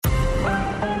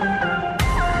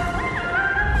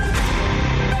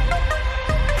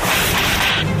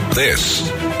This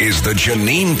is the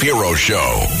Janine Pirro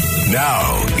Show.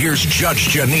 Now, here's Judge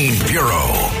Janine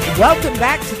Pirro. Welcome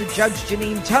back to the Judge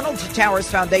Janine Tunnel to Towers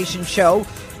Foundation Show.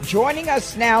 Joining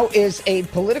us now is a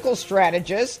political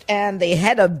strategist and the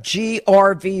head of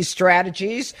GRV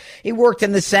Strategies. He worked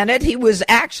in the Senate. He was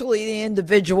actually the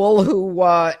individual who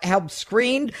helped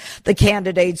screen the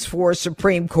candidates for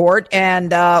Supreme Court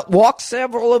and walked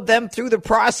several of them through the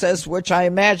process, which I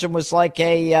imagine was like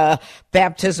a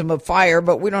baptism of fire,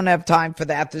 but we don't have time for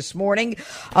that this morning.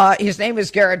 His name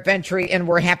is Garrett Ventry, and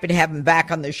we're happy to have him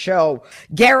back on the show.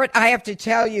 Garrett, I have to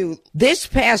tell you, this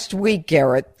past week,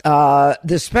 Garrett,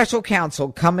 the special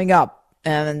counsel coming up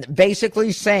and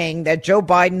basically saying that Joe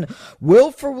Biden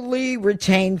willfully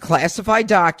retained classified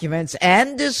documents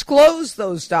and disclosed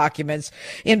those documents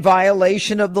in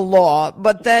violation of the law,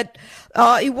 but that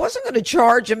he wasn't going to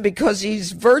charge him because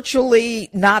he's virtually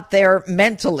not there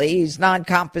mentally. He's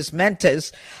non-compos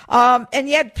mentis. And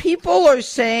yet people are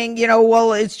saying,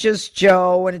 well, it's just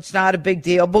Joe and it's not a big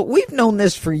deal. But we've known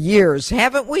this for years,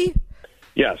 haven't we?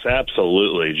 Yes,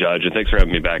 absolutely, Judge, and thanks for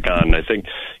having me back on. I think,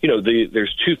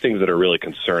 there's two things that are really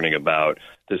concerning about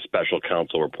this special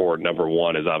counsel report. Number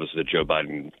one is obviously that Joe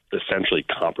Biden essentially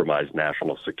compromised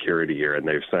national security here, and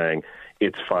they're saying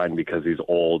it's fine because he's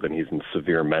old and he's in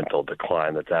severe mental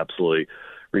decline. That's absolutely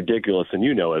ridiculous. And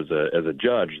as a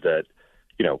judge that,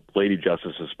 Lady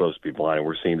Justice is supposed to be blind.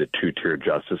 We're seeing the two-tier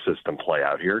justice system play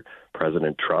out here.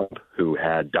 President Trump, who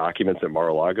had documents at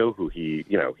Mar-a-Lago, who he's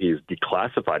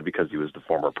declassified because he was the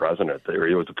former president, or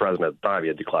he was the president at the time. He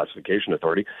had declassification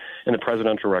authority. And the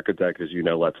Presidential Records Act, as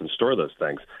lets him store those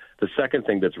things. The second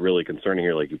thing that's really concerning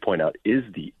here, like you point out, is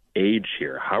the age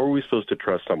here. How are we supposed to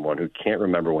trust someone who can't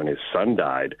remember when his son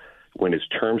died, when his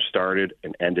term started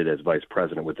and ended as vice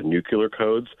president with the nuclear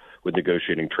codes, with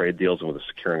negotiating trade deals, and with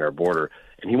securing our border?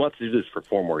 And he wants to do this for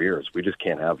 4 more years. We just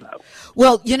can't have that.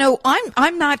 Well,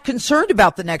 I'm not concerned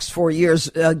about the next 4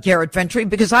 years, Garrett Ventry,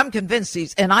 because I'm convinced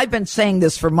and I've been saying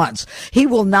this for months, he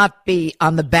will not be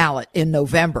on the ballot in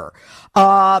November.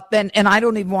 And I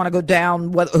don't even want to go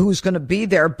down who's going to be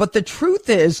there. But the truth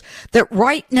is that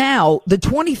right now, the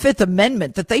 25th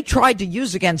Amendment that they tried to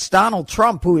use against Donald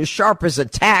Trump, who is sharp as a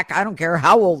tack, I don't care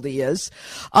how old he is,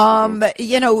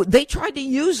 they tried to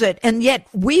use it. And yet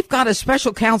we've got a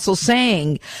special counsel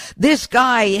saying this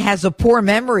guy has a poor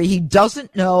memory. He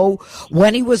doesn't know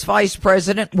when he was vice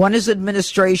president, when his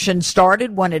administration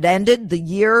started, when it ended, the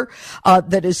year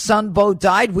that his son Bo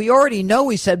died. We already know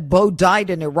he said Bo died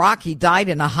in Iraq. He died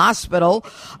in a hospital.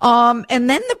 And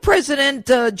then the president,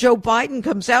 Joe Biden,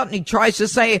 comes out and he tries to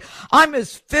say, I'm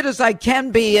as fit as I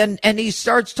can be. And he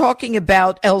starts talking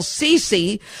about El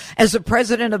Sisi as the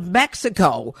president of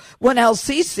Mexico when El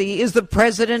Sisi is the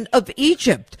president of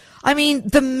Egypt. I mean,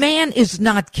 the man is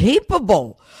not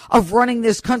capable of running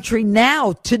this country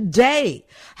now, today.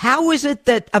 How is it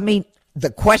that,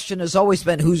 the question has always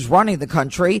been who's running the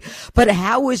country, but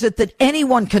how is it that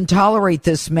anyone can tolerate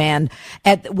this man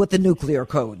with the nuclear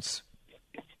codes?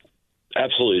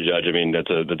 Absolutely, Judge.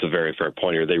 That's a very fair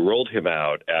point here. They rolled him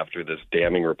out after this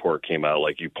damning report came out,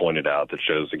 like you pointed out, that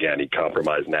shows, again, he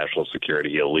compromised national security.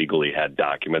 He illegally had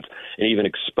documents and even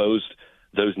exposed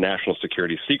those national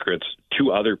security secrets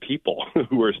to other people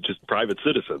who were just private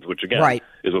citizens, which, again,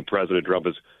 is what President Trump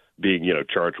is being,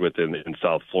 charged with in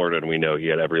South Florida, and we know he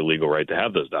had every legal right to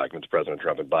have those documents. President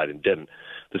Trump and Biden didn't.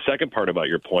 The second part about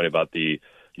your point about the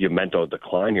mental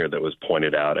decline here that was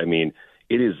pointed out, it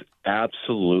is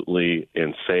absolutely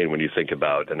insane when you think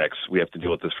about we have to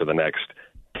deal with this for the next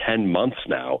 10 months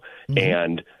now. Mm-hmm.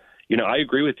 And, I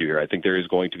agree with you here. I think there is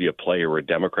going to be a play here where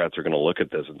Democrats are going to look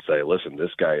at this and say, listen,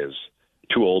 this guy is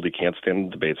too old, he can't stand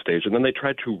the debate stage. And then they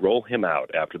tried to roll him out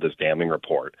after this damning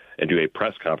report and do a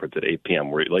press conference at 8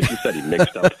 p.m. where, like you said, he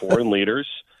mixed up foreign leaders.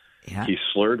 Yeah. He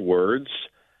slurred words.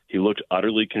 He looked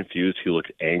utterly confused. He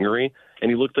looked angry. And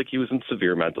he looked like he was in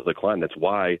severe mental decline. That's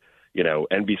why,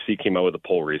 NBC came out with a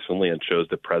poll recently and shows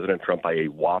that President Trump, by a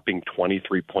whopping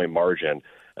 23-point margin,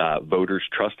 voters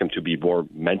trust him to be more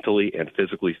mentally and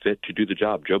physically fit to do the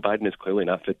job. Joe Biden is clearly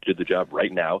not fit to do the job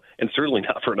right now, and certainly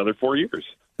not for another 4 years.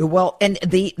 Well, and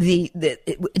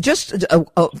just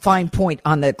a fine point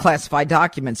on the classified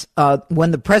documents. When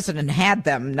the president had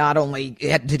them, not only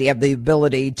did he have the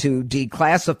ability to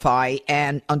declassify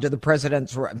and under the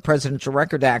Presidential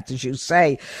Record Act, as you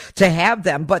say, to have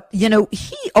them, but,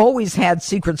 he always had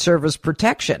Secret Service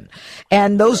protection.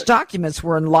 And those documents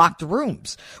were in locked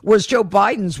rooms, whereas Joe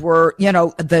Biden's were,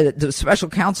 the special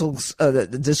counsels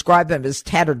described them as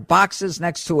tattered boxes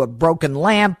next to a broken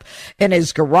lamp in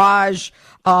his garage.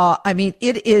 I mean,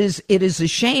 it is a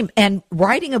shame. And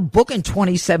writing a book in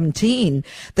 2017,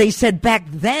 they said back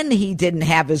then he didn't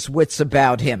have his wits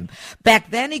about him.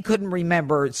 Back then he couldn't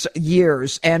remember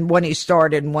years and when he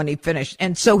started and when he finished.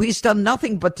 And so he's done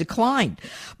nothing but decline.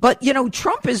 But, you know,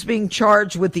 Trump is being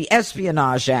charged with the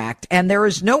Espionage Act, and there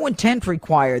is no intent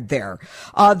required there.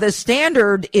 The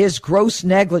standard is gross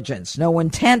negligence, no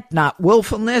intent, not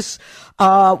willfulness,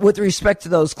 with respect to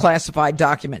those classified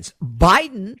documents.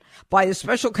 Biden, by the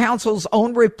special counsel's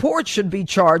own report, should be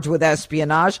charged with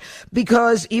espionage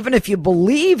because even if you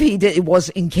believe he was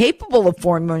incapable of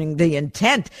forming the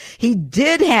intent, he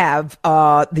did have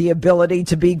the ability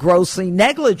to be grossly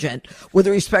negligent with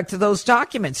respect to those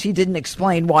documents. He didn't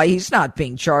explain why he's not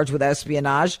being charged with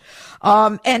espionage.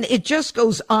 And it just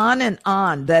goes on and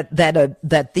on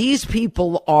that these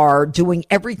people are doing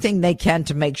everything they can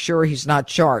to make sure he's not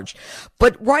charged.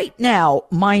 But right now,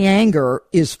 my anger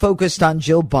is focused on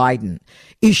Jill Biden.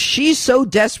 Is she so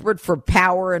desperate for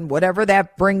power and whatever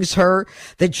that brings her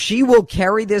that she will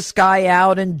carry this guy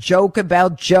out and joke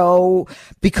about Joe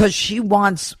because she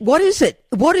wants, what is it?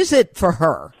 What is it for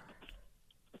her?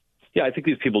 Yeah, I think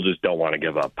these people just don't want to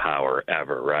give up power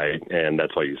ever, right? And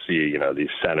that's why you see, you know, these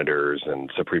senators and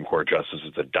Supreme Court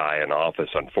justices that die in office,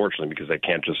 unfortunately, because they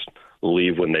can't just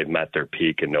leave when they've met their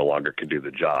peak and no longer can do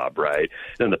the job, right?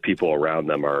 And the people around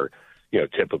them are, you know,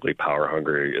 typically power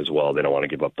hungry as well. They don't want to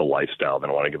give up the lifestyle. They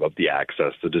don't want to give up the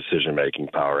access, the decision-making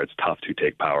power. It's tough to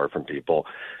take power from people.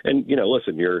 And, you know,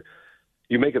 listen,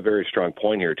 you make a very strong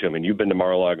point here, Tim, and you've been to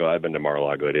Mar-a-Lago. I've been to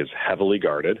Mar-a-Lago. It is heavily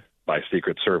guarded by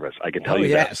Secret Service. I can tell you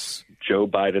that Joe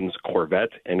Biden's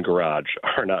Corvette and garage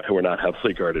were not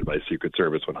heavily guarded by Secret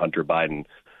Service when Hunter Biden,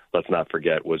 let's not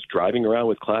forget, was driving around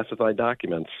with classified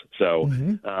documents. So,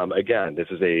 again, this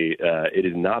is it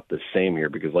is not the same here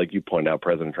because, like you pointed out,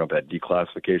 President Trump had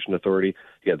declassification authority.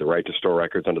 He had the right to store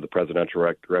records under the Presidential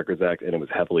Records Act, and it was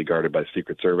heavily guarded by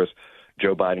Secret Service.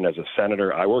 Joe Biden, as a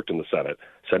senator, I worked in the Senate.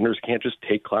 Senators can't just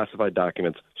take classified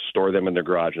documents, store them in their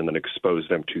garage, and then expose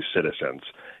them to citizens.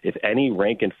 If any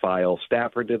rank-and-file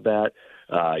staffer did that,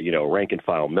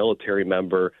 rank-and-file military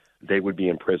member, they would be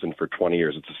in prison for 20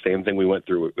 years. It's the same thing we went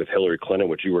through with Hillary Clinton,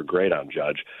 which you were great on,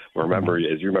 Judge. Remember,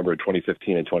 as you remember, in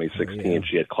 2015 and 2016,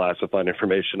 she had classified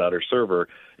information on her server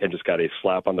and just got a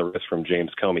slap on the wrist from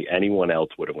James Comey. Anyone else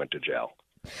would have went to jail.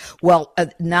 Well,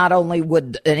 not only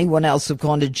would anyone else have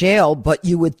gone to jail, but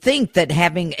you would think that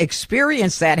having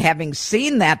experienced that, having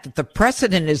seen that the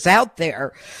precedent is out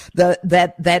there,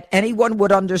 that anyone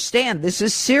would understand this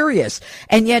is serious.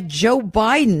 And yet Joe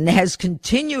Biden has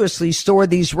continuously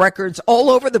stored these records all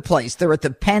over the place. They're at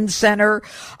the Penn Center.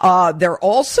 They're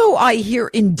also, I hear,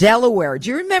 in Delaware.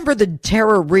 Do you remember the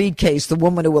Tara Reid case, the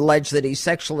woman who alleged that he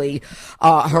sexually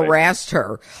harassed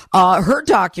her? Her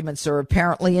documents are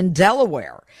apparently in Delaware.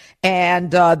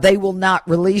 And they will not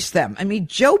release them. I mean,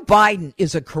 Joe Biden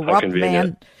is a corrupt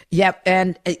man. Yep,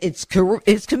 and it's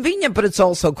convenient, but it's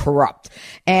also corrupt.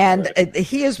 And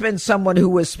he has been someone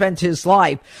who has spent his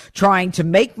life trying to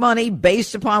make money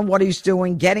based upon what he's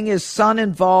doing, getting his son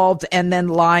involved, and then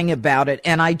lying about it.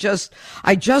 And I just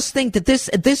think that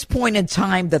at this point in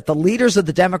time, that the leaders of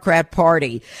the Democrat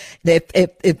Party,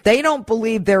 if they don't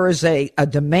believe there is a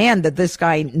demand that this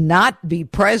guy not be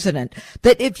president,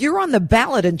 that if you're on the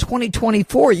ballot in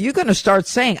 2024, you're going to start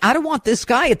saying, I don't want this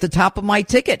guy at the top of my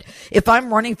ticket. If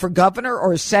I'm running for governor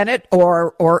or Senate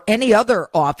or any other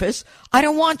office, I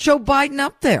don't want Joe Biden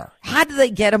up there. How do they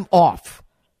get him off?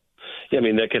 Yeah, I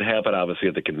mean, that could happen, obviously,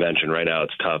 at the convention. Right now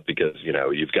it's tough because, you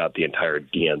know, you've got the entire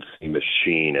DNC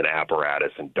machine and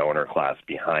apparatus and donor class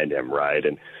behind him, right?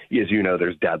 And as you know,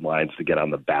 there's deadlines to get on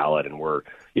the ballot, and we're,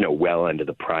 you know, well into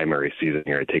the primary season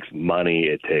here. It takes money.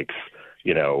 It takes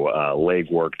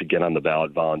legwork to get on the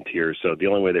ballot, volunteers. So the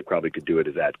only way they probably could do it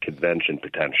is at convention,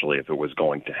 potentially, if it was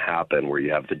going to happen, where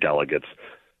you have the delegates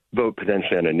vote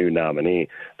potentially on a new nominee.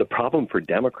 The problem for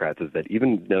Democrats is that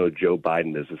even though Joe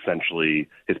Biden is essentially,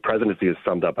 his presidency is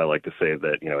summed up, I like to say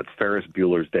that, you know, it's Ferris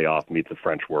Bueller's Day Off meets a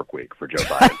French work week for Joe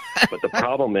Biden. But the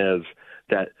problem is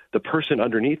that the person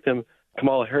underneath him,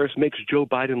 Kamala Harris, makes Joe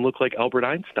Biden look like Albert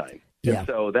Einstein. Yeah. And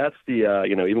so that's the,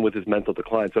 even with his mental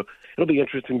decline. So it'll be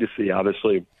interesting to see.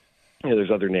 Obviously, you know, there's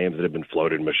other names that have been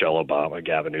floated, Michelle Obama,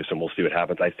 Gavin Newsom. We'll see what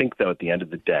happens. I think, though, at the end of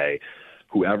the day,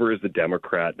 whoever is the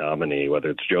Democrat nominee,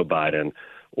 whether it's Joe Biden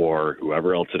or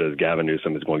whoever else it is, Gavin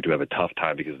Newsom is going to have a tough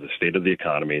time because of the state of the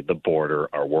economy, the border,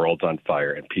 our world's on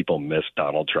fire, and people miss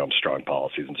Donald Trump's strong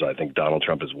policies. And so I think Donald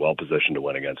Trump is well positioned to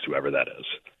win against whoever that is.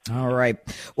 All right.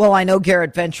 Well, I know,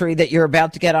 Garrett Ventry, that you're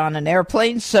about to get on an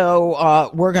airplane,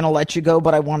 so we're going to let you go.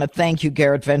 But I want to thank you,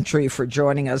 Garrett Ventry, for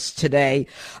joining us today.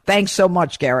 Thanks so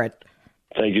much, Garrett.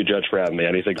 Thank you, Judge, for having me.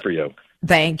 Anything for you.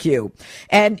 Thank you.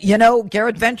 And,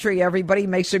 Garrett Ventry, everybody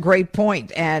makes a great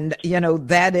point. And,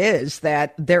 that is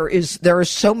that there are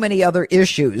so many other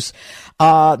issues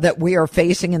that we are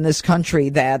facing in this country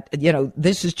that,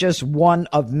 this is just one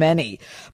of many.